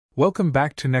Welcome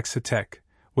back to Nexatech,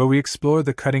 where we explore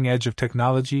the cutting edge of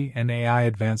technology and AI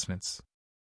advancements.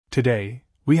 Today,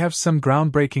 we have some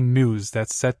groundbreaking news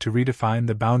that's set to redefine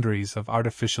the boundaries of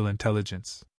artificial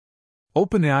intelligence.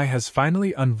 OpenAI has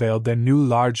finally unveiled their new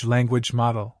large language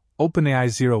model,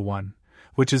 OpenAI-o1,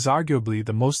 which is arguably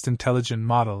the most intelligent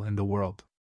model in the world.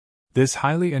 This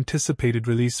highly anticipated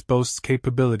release boasts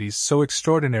capabilities so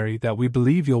extraordinary that we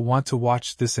believe you'll want to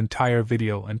watch this entire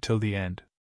video until the end.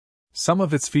 Some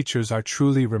of its features are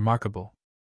truly remarkable.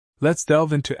 Let's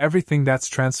delve into everything that's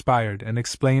transpired and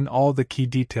explain all the key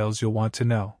details you'll want to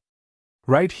know.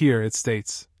 Right here it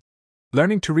states,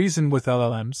 Learning to reason with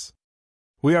LLMs.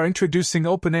 We are introducing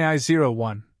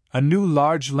OpenAI-o1, a new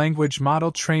large language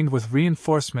model trained with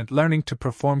reinforcement learning to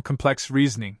perform complex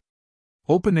reasoning.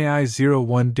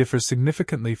 OpenAI-o1 differs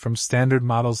significantly from standard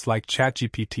models like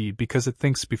ChatGPT because it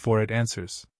thinks before it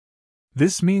answers.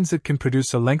 This means it can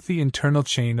produce a lengthy internal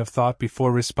chain of thought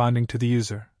before responding to the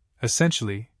user.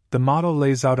 Essentially, the model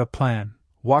lays out a plan,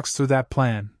 walks through that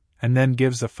plan, and then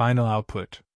gives a final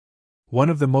output. One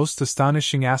of the most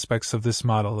astonishing aspects of this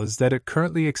model is that it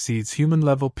currently exceeds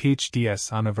human-level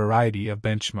PhDs on a variety of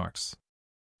benchmarks.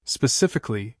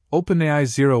 Specifically,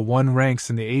 OpenAI-o1 ranks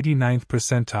in the 89th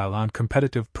percentile on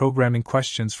competitive programming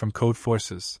questions from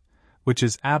Codeforces, which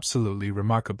is absolutely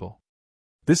remarkable.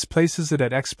 This places it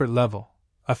at expert level,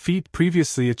 a feat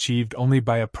previously achieved only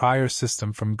by a prior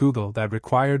system from Google that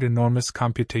required enormous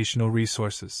computational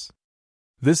resources.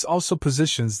 This also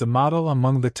positions the model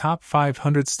among the top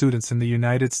 500 students in the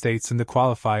United States in the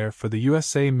qualifier for the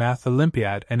USA Math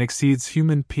Olympiad and exceeds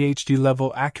human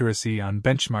PhD-level accuracy on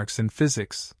benchmarks in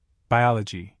physics,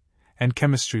 biology, and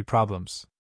chemistry problems.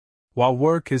 While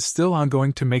work is still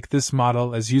ongoing to make this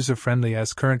model as user-friendly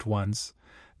as current ones,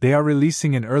 they are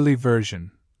releasing an early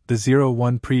version, the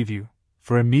 0.1 preview,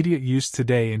 for immediate use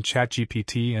today in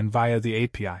ChatGPT and via the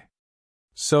API.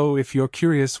 So, if you're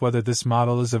curious whether this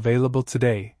model is available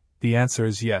today, the answer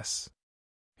is yes.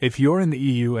 If you're in the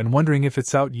EU and wondering if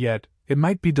it's out yet, it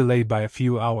might be delayed by a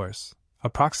few hours,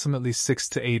 approximately 6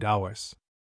 to 8 hours.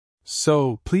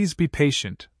 So, please be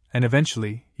patient, and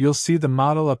eventually, you'll see the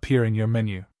model appear in your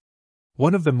menu.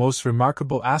 One of the most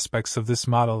remarkable aspects of this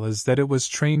model is that it was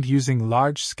trained using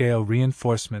large-scale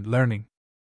reinforcement learning.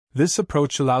 This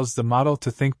approach allows the model to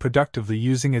think productively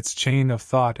using its chain of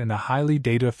thought in a highly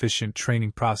data-efficient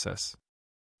training process.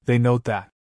 They note that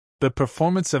the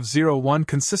performance of 0.1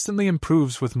 consistently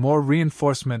improves with more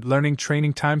reinforcement learning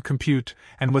training time compute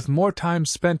and with more time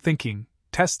spent thinking,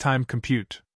 test time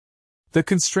compute. The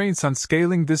constraints on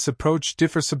scaling this approach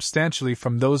differ substantially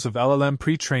from those of LLM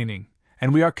pre-training,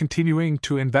 and we are continuing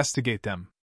to investigate them.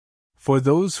 For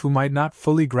those who might not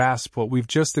fully grasp what we've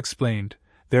just explained,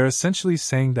 they're essentially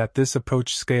saying that this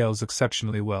approach scales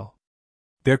exceptionally well.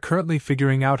 They're currently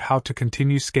figuring out how to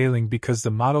continue scaling because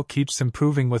the model keeps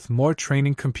improving with more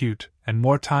training compute and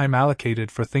more time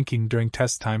allocated for thinking during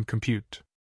test time compute.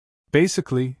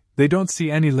 Basically, they don't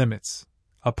see any limits,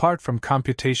 apart from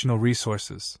computational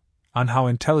resources, on how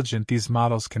intelligent these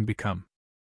models can become.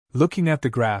 Looking at the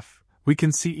graph, we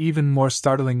can see even more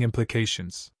startling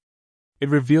implications. It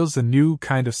reveals a new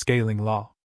kind of scaling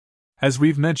law. As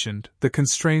we've mentioned, the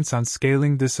constraints on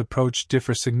scaling this approach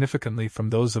differ significantly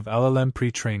from those of LLM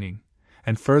pre-training,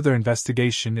 and further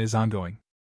investigation is ongoing.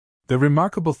 The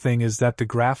remarkable thing is that the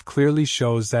graph clearly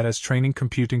shows that as training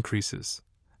compute increases,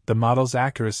 the model's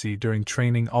accuracy during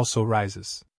training also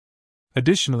rises.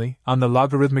 Additionally, on the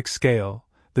logarithmic scale,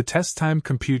 the test time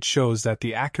compute shows that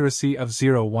the accuracy of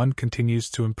 0.1 continues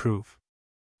to improve.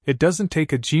 It doesn't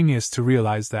take a genius to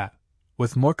realize that,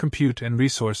 with more compute and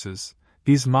resources,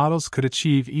 these models could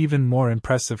achieve even more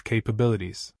impressive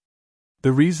capabilities.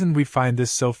 The reason we find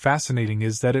this so fascinating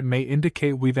is that it may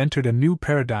indicate we've entered a new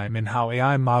paradigm in how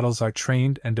AI models are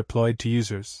trained and deployed to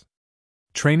users.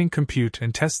 Training compute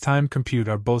and test time compute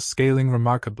are both scaling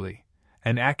remarkably,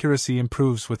 and accuracy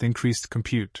improves with increased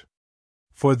compute.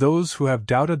 For those who have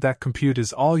doubted that compute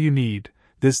is all you need,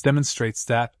 this demonstrates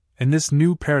that, in this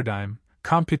new paradigm,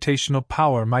 computational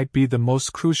power might be the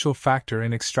most crucial factor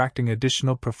in extracting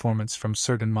additional performance from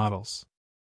certain models.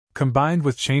 Combined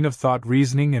with chain-of-thought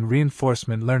reasoning and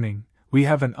reinforcement learning, we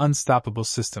have an unstoppable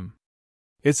system.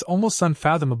 It's almost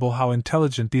unfathomable how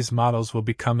intelligent these models will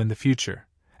become in the future,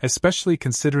 especially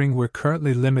considering we're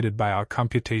currently limited by our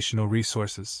computational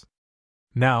resources.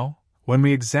 Now, when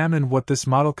we examine what this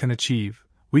model can achieve,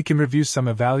 we can review some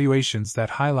evaluations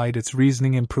that highlight its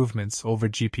reasoning improvements over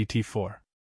GPT-4.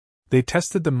 They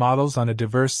tested the models on a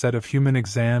diverse set of human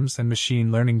exams and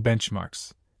machine learning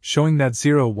benchmarks, showing that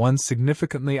 0.1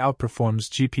 significantly outperforms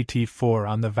GPT-4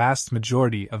 on the vast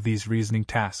majority of these reasoning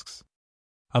tasks.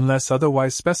 Unless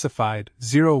otherwise specified,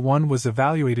 01 was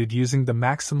evaluated using the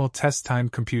maximal test time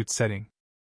compute setting.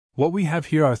 What we have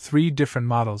here are three different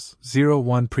models: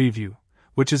 01 Preview,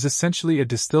 which is essentially a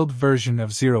distilled version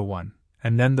of 01,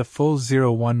 and then the full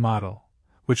 01 model,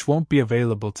 which won't be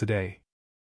available today.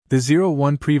 The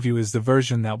 01 Preview is the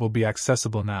version that will be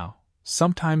accessible now,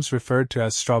 sometimes referred to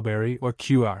as Strawberry or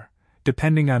QR,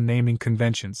 depending on naming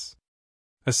conventions.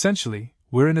 Essentially,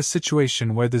 we're in a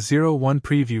situation where the 01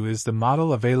 Preview is the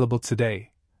model available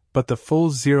today, but the full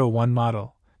 01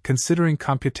 model, considering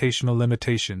computational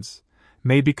limitations,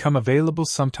 may become available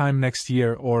sometime next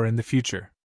year or in the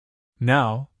future.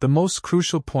 Now, the most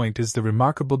crucial point is the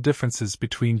remarkable differences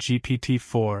between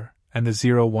GPT-4 and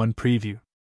the 01 Preview.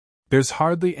 There's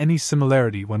hardly any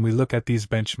similarity when we look at these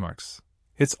benchmarks.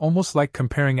 It's almost like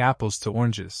comparing apples to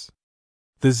oranges.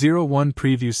 The 01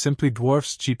 Preview simply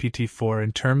dwarfs GPT-4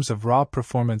 in terms of raw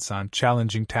performance on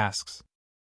challenging tasks.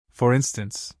 For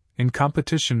instance, in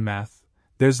competition math,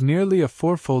 there's nearly a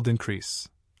 4-fold increase.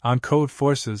 On code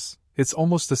forces, it's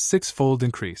almost a 6-fold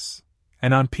increase.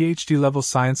 And on PhD-level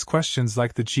science questions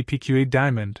like the GPQA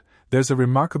Diamond, there's a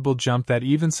remarkable jump that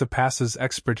even surpasses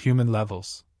expert human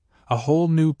levels. A whole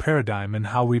new paradigm in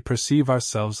how we perceive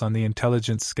ourselves on the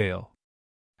intelligence scale.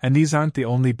 And these aren't the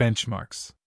only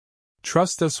benchmarks.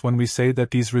 Trust us when we say that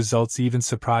these results even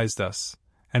surprised us,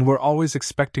 and we're always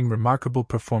expecting remarkable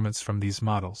performance from these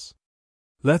models.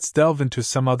 Let's delve into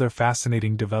some other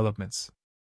fascinating developments.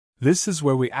 This is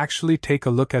where we actually take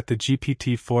a look at the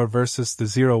GPT-4 versus the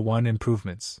 01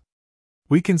 improvements.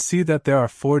 We can see that there are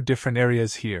 4 different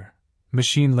areas here: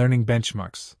 machine learning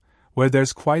benchmarks, where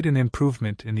there's quite an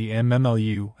improvement in the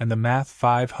MMLU and the Math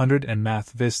 500 and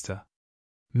Math Vista.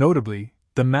 Notably,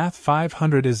 the Math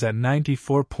 500 is at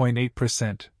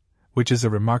 94.8%, which is a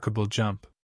remarkable jump.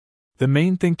 The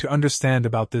main thing to understand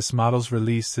about this model's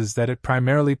release is that it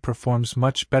primarily performs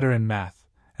much better in math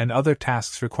and other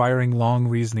tasks requiring long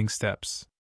reasoning steps.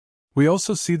 We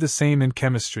also see the same in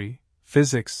chemistry,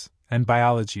 physics, and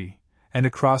biology, and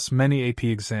across many AP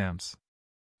exams.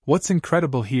 What's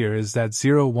incredible here is that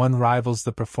 01 rivals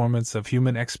the performance of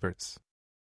human experts.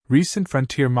 Recent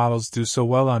frontier models do so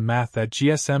well on math that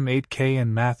GSM-8K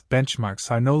and math benchmarks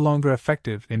are no longer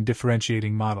effective in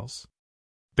differentiating models.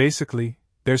 Basically,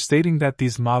 they're stating that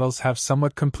these models have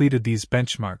somewhat completed these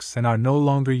benchmarks and are no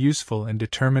longer useful in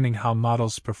determining how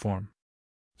models perform.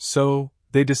 So,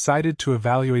 they decided to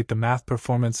evaluate the math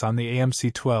performance on the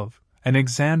AMC-12, an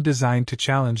exam designed to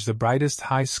challenge the brightest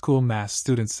high school math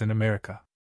students in America.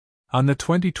 On the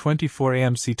 2024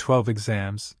 AMC-12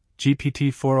 exams,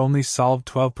 GPT-4 only solved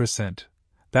 12%.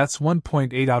 That's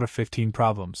 1.8 out of 15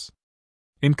 problems.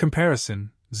 In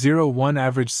comparison, 01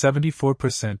 averaged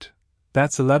 74%.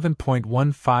 That's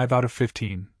 11.15 out of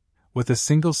 15, with a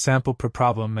single sample per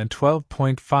problem, and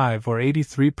 12.5 or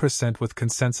 83% with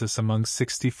consensus among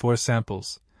 64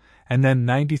 samples, and then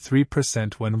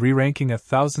 93% when re-ranking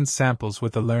 1,000 samples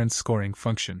with a learned scoring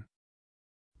function.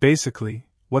 Basically,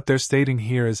 what they're stating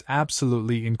here is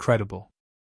absolutely incredible.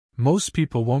 Most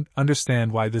people won't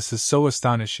understand why this is so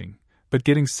astonishing, but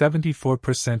getting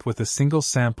 74% with a single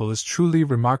sample is truly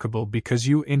remarkable because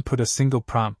you input a single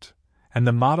prompt, and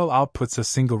the model outputs a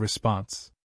single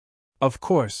response. Of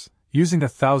course, using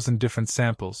 1,000 different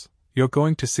samples, you're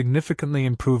going to significantly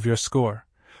improve your score,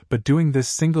 but doing this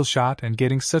single shot and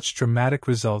getting such dramatic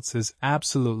results is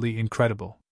absolutely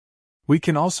incredible. We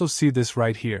can also see this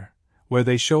right here, where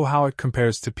they show how it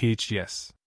compares to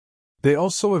PhDs. They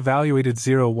also evaluated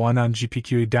 01 on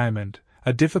GPQA Diamond,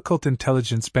 a difficult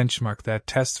intelligence benchmark that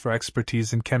tests for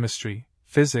expertise in chemistry,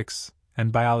 physics,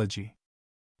 and biology.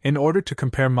 In order to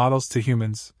compare models to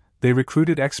humans, they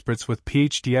recruited experts with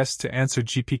PhDs to answer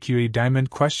GPQA Diamond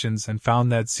questions and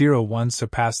found that 01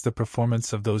 surpassed the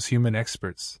performance of those human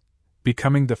experts,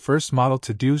 becoming the first model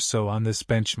to do so on this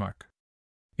benchmark.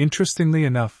 Interestingly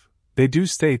enough, they do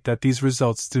state that these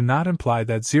results do not imply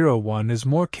that 01 is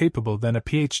more capable than a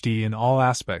PhD in all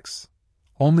aspects,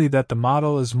 only that the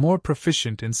model is more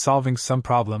proficient in solving some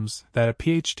problems that a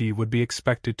PhD would be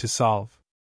expected to solve.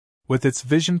 With its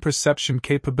vision perception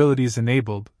capabilities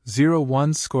enabled,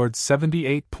 01 scored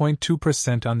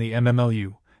 78.2% on the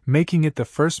MMLU, making it the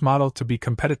first model to be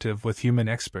competitive with human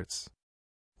experts.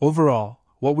 Overall,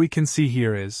 what we can see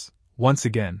here is, once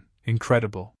again,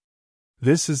 incredible.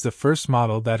 This is the first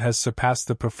model that has surpassed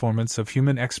the performance of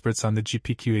human experts on the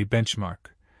GPQA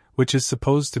benchmark, which is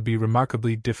supposed to be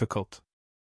remarkably difficult.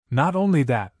 Not only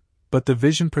that, but the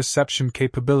vision perception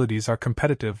capabilities are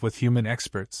competitive with human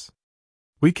experts.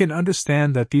 We can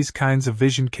understand that these kinds of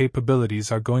vision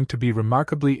capabilities are going to be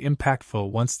remarkably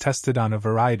impactful once tested on a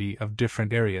variety of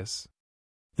different areas.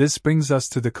 This brings us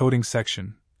to the coding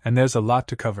section, and there's a lot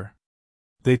to cover.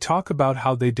 They talk about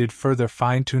how they did further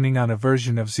fine-tuning on a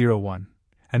version of 0.1,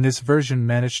 and this version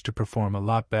managed to perform a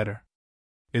lot better.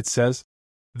 It says,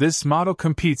 this model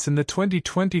competes in the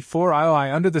 2024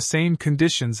 IOI under the same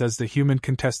conditions as the human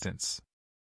contestants.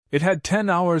 It had 10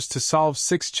 hours to solve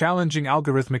 6 challenging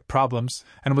algorithmic problems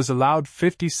and was allowed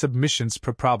 50 submissions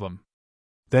per problem.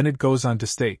 Then it goes on to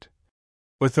state,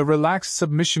 with a relaxed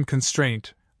submission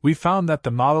constraint, we found that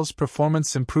the model's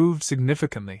performance improved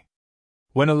significantly.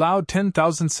 When allowed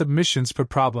 10,000 submissions per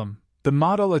problem, the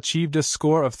model achieved a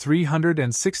score of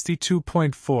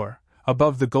 362.4,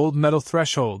 above the gold medal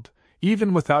threshold,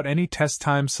 even without any test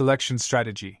time selection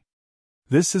strategy.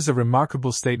 This is a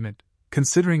remarkable statement,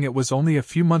 considering it was only a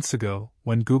few months ago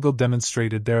when Google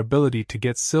demonstrated their ability to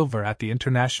get silver at the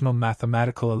International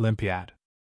Mathematical Olympiad.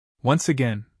 Once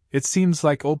again, it seems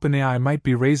like OpenAI might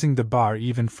be raising the bar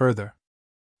even further.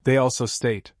 They also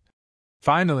state,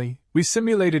 finally, we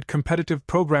simulated competitive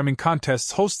programming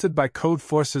contests hosted by Code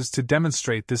Forces to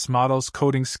demonstrate this model's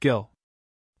coding skill.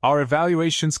 Our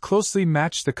evaluations closely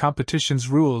matched the competition's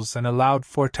rules and allowed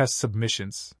 4 test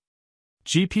submissions.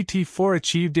 GPT-4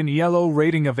 achieved an ELO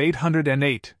rating of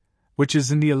 808, which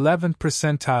is in the 11th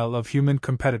percentile of human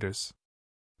competitors.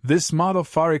 This model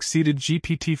far exceeded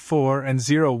GPT-4 and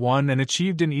 0.1 and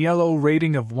achieved an ELO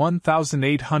rating of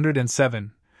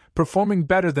 1,807, performing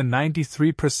better than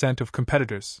 93% of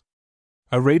competitors.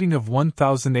 A rating of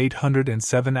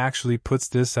 1,807 actually puts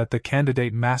this at the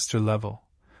candidate master level,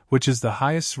 which is the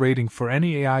highest rating for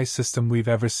any AI system we've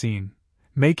ever seen,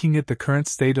 making it the current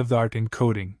state-of-the-art in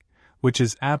coding, which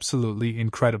is absolutely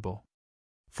incredible.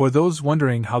 For those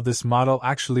wondering how this model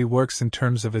actually works in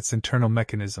terms of its internal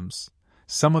mechanisms,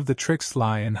 some of the tricks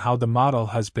lie in how the model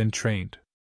has been trained.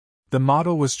 The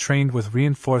model was trained with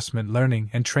reinforcement learning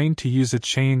and trained to use a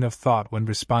chain of thought when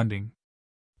responding.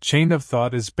 Chain of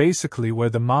thought is basically where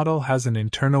the model has an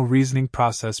internal reasoning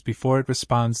process before it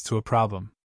responds to a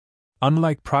problem.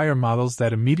 Unlike prior models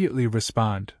that immediately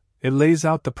respond, it lays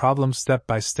out the problem step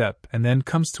by step and then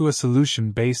comes to a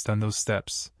solution based on those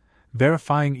steps,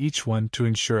 verifying each one to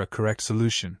ensure a correct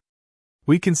solution.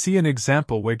 We can see an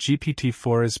example where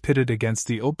GPT-4 is pitted against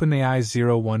the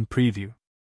OpenAI-o1 preview.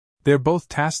 They're both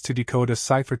tasked to decode a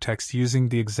ciphertext using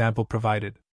the example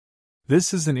provided.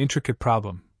 This is an intricate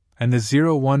problem, and the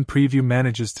 0.1 preview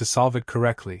manages to solve it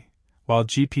correctly, while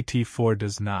GPT-4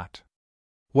 does not.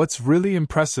 What's really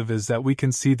impressive is that we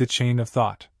can see the chain of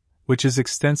thought, which is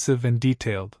extensive and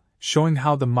detailed, showing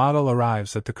how the model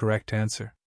arrives at the correct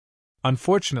answer.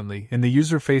 Unfortunately, in the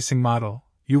user-facing model,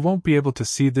 you won't be able to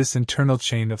see this internal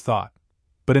chain of thought,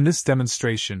 but in this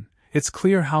demonstration, it's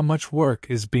clear how much work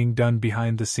is being done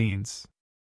behind the scenes.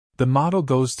 The model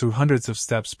goes through hundreds of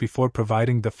steps before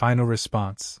providing the final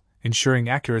response, ensuring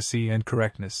accuracy and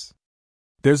correctness.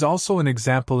 There's also an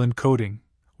example in coding,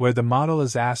 where the model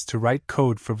is asked to write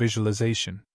code for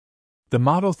visualization. The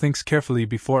model thinks carefully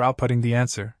before outputting the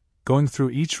answer, going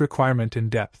through each requirement in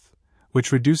depth,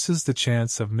 which reduces the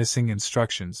chance of missing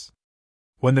instructions.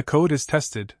 When the code is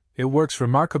tested, it works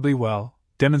remarkably well,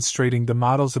 demonstrating the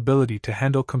model's ability to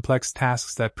handle complex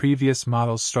tasks that previous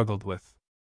models struggled with.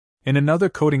 In another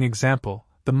coding example,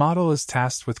 the model is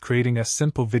tasked with creating a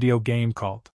simple video game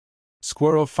called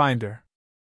Squirrel Finder.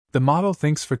 The model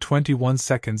thinks for 21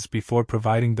 seconds before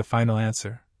providing the final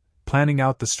answer, planning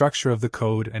out the structure of the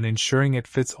code and ensuring it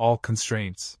fits all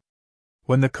constraints.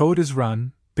 When the code is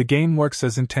run, the game works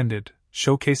as intended,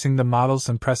 showcasing the model's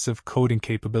impressive coding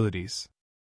capabilities.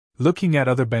 Looking at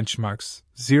other benchmarks,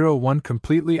 0.1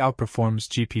 completely outperforms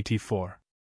GPT-4.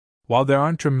 While there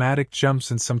aren't dramatic jumps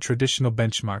in some traditional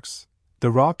benchmarks, the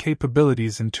raw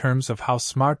capabilities in terms of how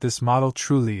smart this model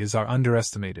truly is are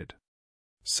underestimated.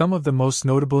 Some of the most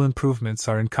notable improvements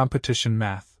are in competition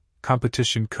math,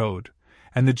 competition code,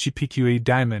 and the GPQA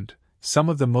Diamond, some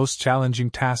of the most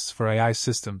challenging tasks for AI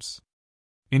systems.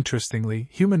 Interestingly,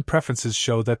 human preferences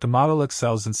show that the model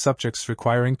excels in subjects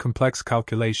requiring complex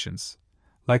calculations,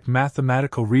 like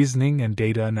mathematical reasoning and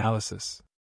data analysis.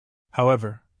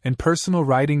 However, in personal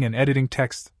writing and editing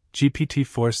text,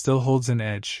 GPT-4 still holds an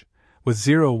edge, with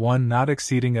 0.1 not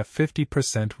exceeding a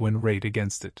 50% win rate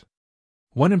against it.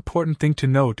 One important thing to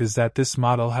note is that this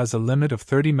model has a limit of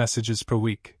 30 messages per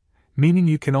week, meaning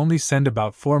you can only send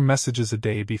about 4 messages a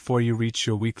day before you reach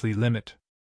your weekly limit.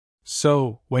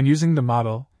 So, when using the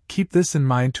model, keep this in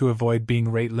mind to avoid being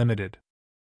rate limited.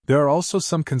 There are also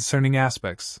some concerning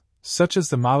aspects, such as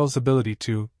the model's ability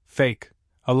to fake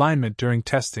alignment during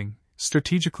testing,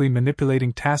 strategically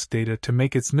manipulating task data to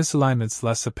make its misalignments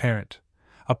less apparent,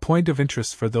 a point of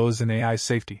interest for those in AI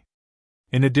safety.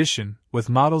 In addition, with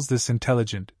models this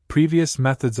intelligent, previous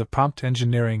methods of prompt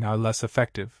engineering are less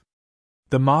effective.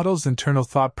 The model's internal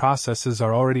thought processes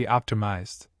are already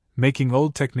optimized, making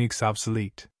old techniques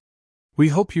obsolete. We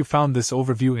hope you found this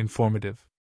overview informative.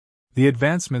 The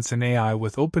advancements in AI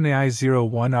with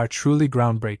OpenAI-o1 are truly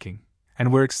groundbreaking,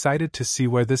 and we're excited to see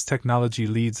where this technology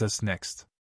leads us next.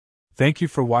 Thank you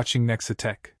for watching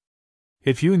Nexatech.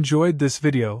 If you enjoyed this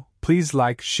video, please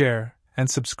like, share, and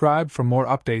subscribe for more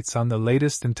updates on the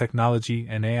latest in technology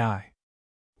and AI.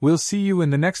 We'll see you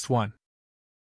in the next one.